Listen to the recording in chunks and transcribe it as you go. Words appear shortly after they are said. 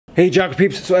Hey Geography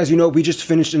peeps, so as you know, we just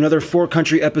finished another 4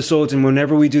 country episodes, and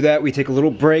whenever we do that, we take a little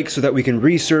break so that we can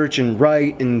research and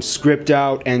write and script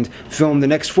out and film the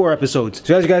next 4 episodes.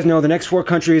 So as you guys know, the next 4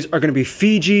 countries are going to be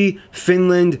Fiji,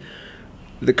 Finland,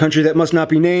 the country that must not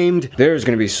be named. There's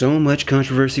going to be so much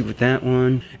controversy with that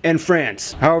one. And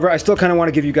France. However, I still kind of want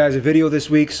to give you guys a video this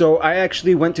week, so I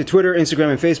actually went to Twitter, Instagram,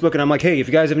 and Facebook, and I'm like, hey, if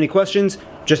you guys have any questions,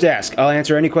 just ask. I'll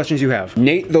answer any questions you have.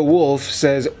 Nate the Wolf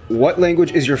says, what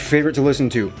language is your favorite to listen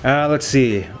to? Let's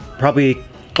see. Probably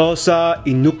Xhosa,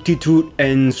 Inuktitut,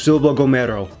 and Silva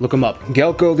Gomero. Look them up.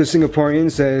 Gelko the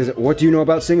Singaporean says, what do you know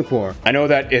about Singapore? I know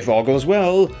that if all goes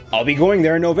well, I'll be going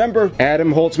there in November.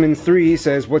 Adam Holtzman 3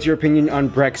 says, what's your opinion on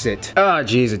Brexit?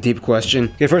 Geez, a deep question.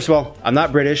 Okay, first of all, I'm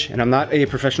not British, and I'm not a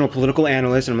professional political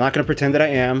analyst, and I'm not going to pretend that I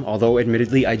am, although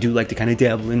admittedly, I do like to kind of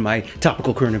dabble in my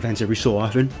topical current events every so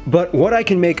often. But what I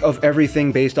can make of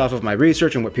everything based off of my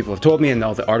research and what people have told me and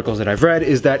all the articles that I've read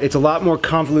is that it's a lot more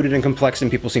convoluted and complex than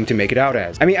people seem to make it out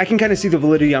as. I mean, I can kind of see the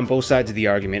validity on both sides of the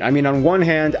argument. I mean, on one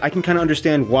hand, I can kind of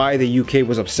understand why the UK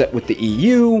was upset with the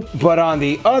EU, but on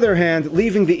the other hand,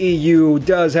 leaving the EU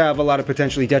does have a lot of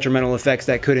potentially detrimental effects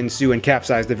that could ensue and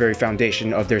capsize the very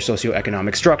foundation of their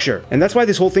socioeconomic structure. And that's why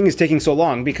this whole thing is taking so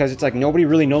long, because it's like nobody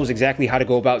really knows exactly how to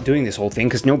go about doing this whole thing,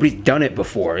 because nobody's done it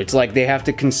before. It's like they have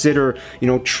to consider, you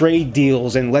know, trade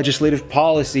deals and legislative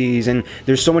policies, and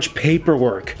there's so much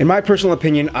paperwork. In my personal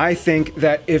opinion, I think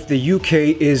that if the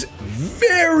UK is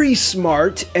very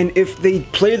smart, and if they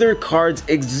play their cards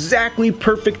exactly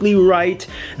perfectly right,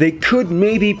 they could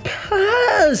maybe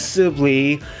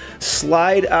possibly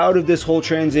slide out of this whole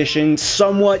transition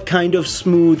somewhat kind of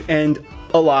smooth and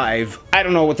alive. I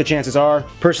don't know what the chances are.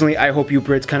 Personally, I hope you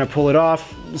Brits kind of pull it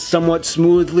off somewhat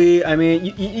smoothly. I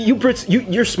mean, you Brits,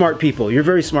 you're smart people. You're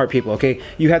very smart people, okay?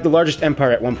 You had the largest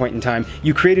empire at one point in time.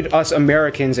 You created us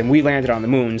Americans and we landed on the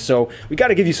moon, so we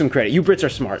gotta give you some credit. You Brits are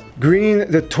smart.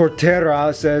 Green the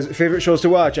Tortera says, favorite shows to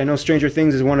watch? I know Stranger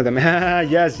Things is one of them.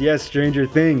 yes, Stranger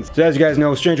Things. So as you guys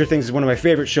know, Stranger Things is one of my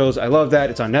favorite shows. I love that.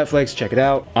 It's on Netflix. Check it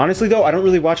out. Honestly though, I don't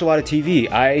really watch a lot of TV.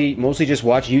 I mostly just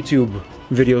watch YouTube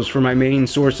videos for my main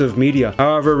source of media.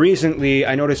 However, recently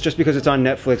I noticed just because it's on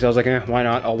Netflix, I was like, why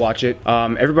not? I'll watch it.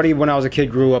 Everybody when I was a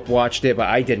kid grew up watched it, but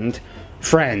I didn't.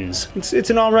 Friends. It's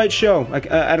an alright show.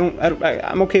 Like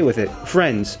I'm okay with it.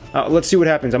 Friends. Let's see what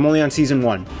happens. I'm only on season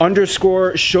 1.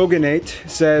 Underscore Shogunate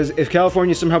says, if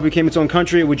California somehow became its own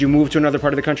country, would you move to another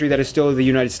part of the country that is still the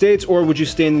United States, or would you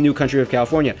stay in the new country of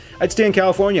California? I'd stay in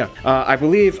California. I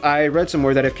believe I read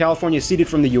somewhere that if California ceded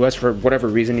from the US for whatever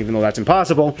reason, even though that's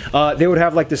impossible, they would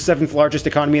have like the 7th largest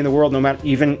economy in the world, no matter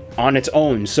even on its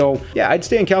own. So yeah, I'd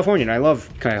stay in California, and I love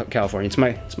California.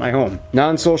 It's my home.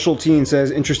 Non-social teen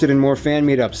says, interested in more fan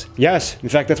meetups. Yes, in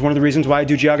fact, that's one of the reasons why I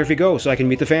do Geography Go, so I can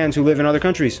meet the fans who live in other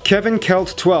countries. Kevin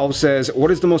Kelt 12 says,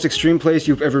 what is the most extreme place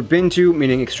you've ever been to,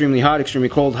 meaning extremely hot, extremely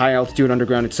cold, high altitude,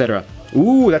 underground, etc.?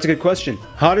 Ooh, that's a good question.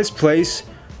 Hottest place?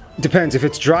 Depends. If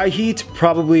it's dry heat,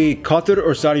 probably Qatar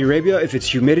or Saudi Arabia. If it's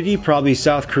humidity, probably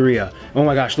South Korea. Oh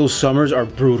my gosh, those summers are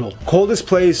brutal. Coldest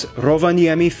place,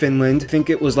 Rovaniemi, Finland. I think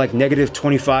it was like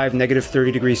 -25,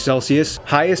 -30 degrees Celsius.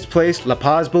 Highest place, La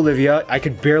Paz, Bolivia. I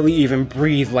could barely even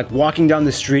breathe. Like walking down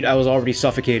the street, I was already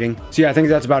suffocating. So yeah, I think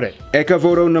that's about it.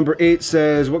 Ekavoto number 8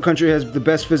 says, what country has the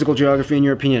best physical geography in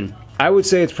your opinion? I would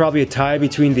say it's probably a tie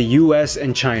between the US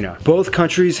and China. Both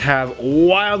countries have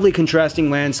wildly contrasting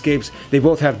landscapes. They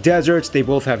both have deserts, they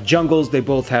both have jungles, they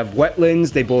both have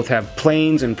wetlands, they both have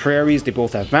plains and prairies, they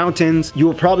both have mountains. You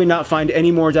will probably not find any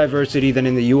more diversity than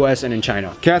in the US and in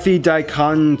China. Kathy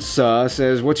Daikansa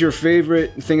says, what's your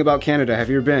favorite thing about Canada? Have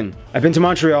you ever been? I've been to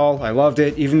Montreal. I loved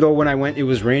it. Even though when I went it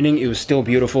was raining, it was still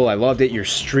beautiful. I loved it. Your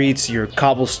streets, your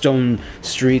cobblestone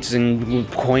streets and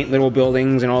quaint little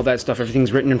buildings and all that stuff.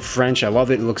 Everything's written in French. I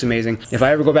love it. It looks amazing. If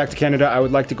I ever go back to Canada, I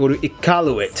would like to go to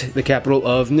Iqaluit, the capital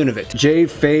of Nunavut.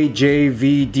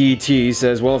 JFayJVDT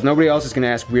says, well, if nobody else is going to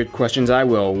ask weird questions, I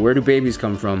will. Where do babies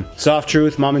come from? Soft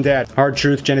truth, mom and dad. Hard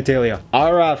truth, genitalia.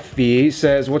 Arafi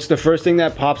says, what's the first thing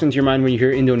that pops into your mind when you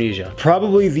hear Indonesia?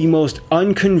 Probably the most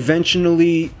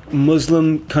unconventionally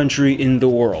Muslim country in the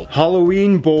world.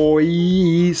 Halloween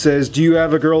Boy says, do you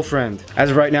have a girlfriend?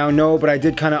 As of right now, no, but I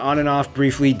did kind of on and off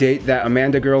briefly date that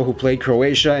Amanda girl who played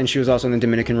Croatia, and she was also in the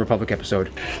Dominican Republic episode.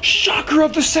 Shocker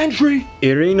of the century!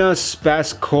 Irina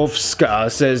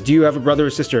Spaskovska says, do you have a brother or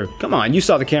sister? Come on, you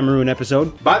saw the Cameroon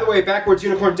episode. By the way, backwards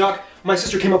unicorn duck, my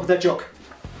sister came up with that joke.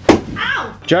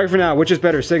 Ow! Geography now, which is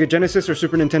better, Sega Genesis or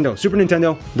Super Nintendo? Super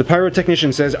Nintendo. The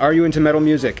Pyrotechnician says, are you into metal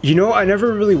music? You know, I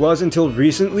never really was until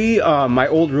recently. My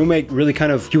old roommate really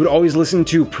he would always listen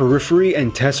to Periphery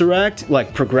and Tesseract,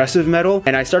 like progressive metal,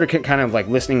 and I started kind of like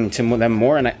listening to them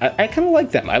more, and I kind of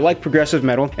like them. I like progressive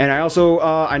metal, and I also,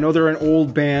 I know they're an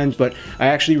old band, but I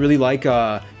actually really like,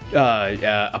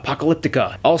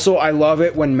 Apocalyptica. Also, I love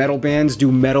it when metal bands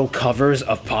do metal covers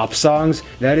of pop songs.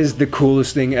 That is the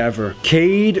coolest thing ever.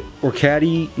 Cade or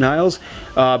Caddy Niles,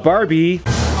 Barbie.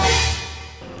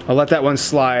 I'll let that one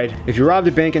slide. If you robbed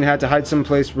a bank and had to hide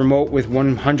someplace remote with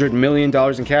 $100 million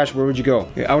in cash, where would you go?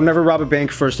 I would never rob a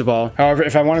bank, first of all. However,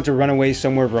 if I wanted to run away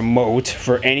somewhere remote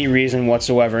for any reason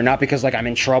whatsoever, not because like I'm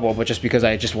in trouble, but just because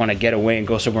I just want to get away and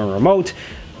go somewhere remote,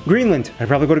 Greenland. I'd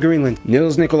probably go to Greenland.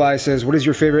 Nils Nikolai says, what is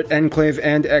your favorite enclave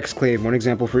and exclave? One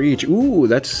example for each. Ooh,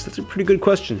 that's a pretty good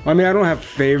question. I mean, I don't have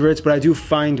favorites, but I do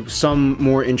find some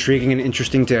more intriguing and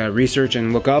interesting to research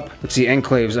and look up. Let's see,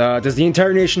 enclaves. Does the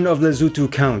entire nation of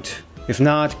Lesotho count? If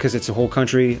not, because it's a whole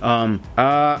country,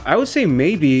 I would say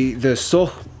maybe the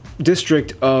Soch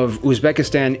district of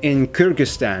Uzbekistan in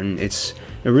Kyrgyzstan. It's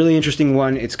a really interesting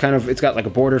one. It's got like a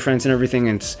border fence and everything,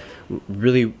 and it's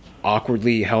really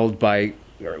awkwardly held by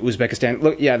Uzbekistan.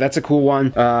 Look, yeah, that's a cool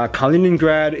one.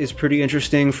 Kaliningrad is pretty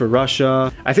interesting for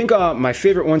Russia. I think my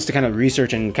favorite ones to kind of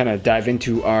research and kind of dive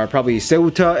into are probably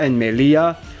Ceuta and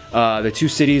Melilla. The two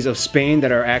cities of Spain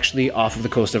that are actually off of the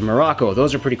coast of Morocco.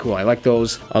 Those are pretty cool. I like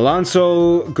those.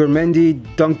 Alonso Germendi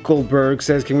Dunkelberg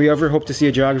says, can we ever hope to see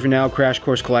a Geography Now crash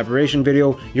course collaboration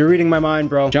video? You're reading my mind,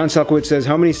 bro. John Selkowitz says,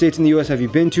 how many states in the US have you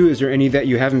been to? Is there any that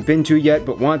you haven't been to yet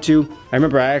but want to? I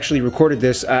remember I actually recorded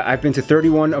this. I've been to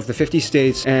 31 of the 50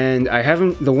 states, and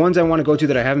the ones I want to go to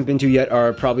that I haven't been to yet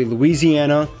are probably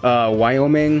Louisiana,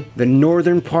 Wyoming, the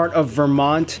northern part of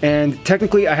Vermont, and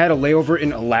technically I had a layover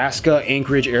in Alaska,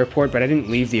 Anchorage Airport, but I didn't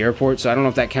leave the airport, so I don't know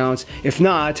if that counts. If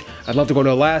not, I'd love to go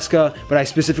to Alaska, but I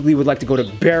specifically would like to go to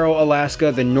Barrow,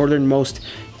 Alaska, the northernmost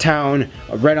town,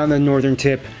 right on the northern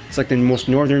tip. It's like the most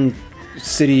northern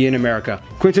city in America.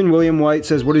 Quentin William White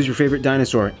says, what is your favorite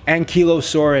dinosaur?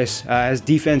 Ankylosaurus. Has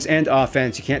defense and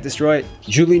offense. You can't destroy it.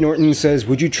 Julie Norton says,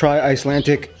 would you try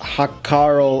Icelandic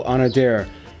Hakarl on a dare?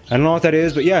 I don't know what that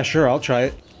is, but yeah, sure, I'll try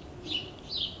it.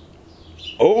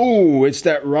 Oh, it's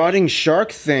that rotting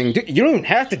shark thing. Dude, you don't even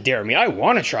have to dare me. I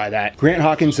want to try that. Grant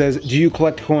Hawkins says, do you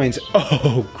collect coins?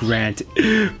 Oh, Grant,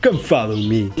 come follow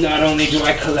me. Not only do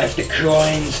I collect the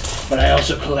coins, but I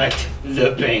also collect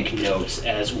the banknotes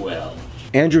as well.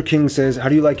 Andrew King says, how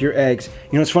do you like your eggs?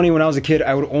 You know, it's funny, when I was a kid,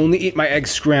 I would only eat my eggs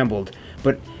scrambled.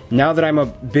 But now that I'm a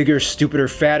bigger, stupider,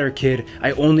 fatter kid,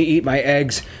 I only eat my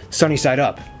eggs sunny side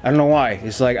up. I don't know why.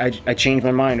 It's like I changed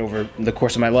my mind over the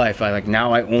course of my life.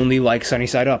 Now I only like sunny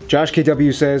side up. Josh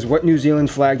KW says, what New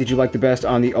Zealand flag did you like the best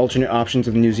on the alternate options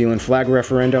of the New Zealand flag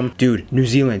referendum? Dude, New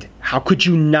Zealand. How could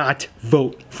you not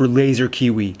vote for Laser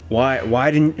Kiwi?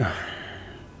 Why didn't...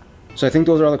 So I think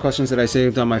those are all the questions that I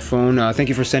saved on my phone. Thank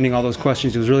you for sending all those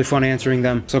questions. It was really fun answering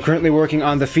them. So currently working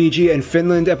on the Fiji and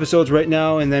Finland episodes right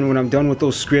now, and then when I'm done with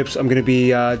those scripts, I'm going to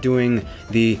be doing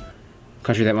the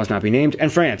country that must not be named,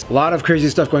 and France. A lot of crazy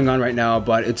stuff going on right now,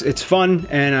 but it's fun,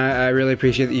 and I really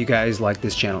appreciate that you guys like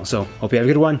this channel. So hope you have a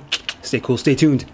good one. Stay cool, stay tuned.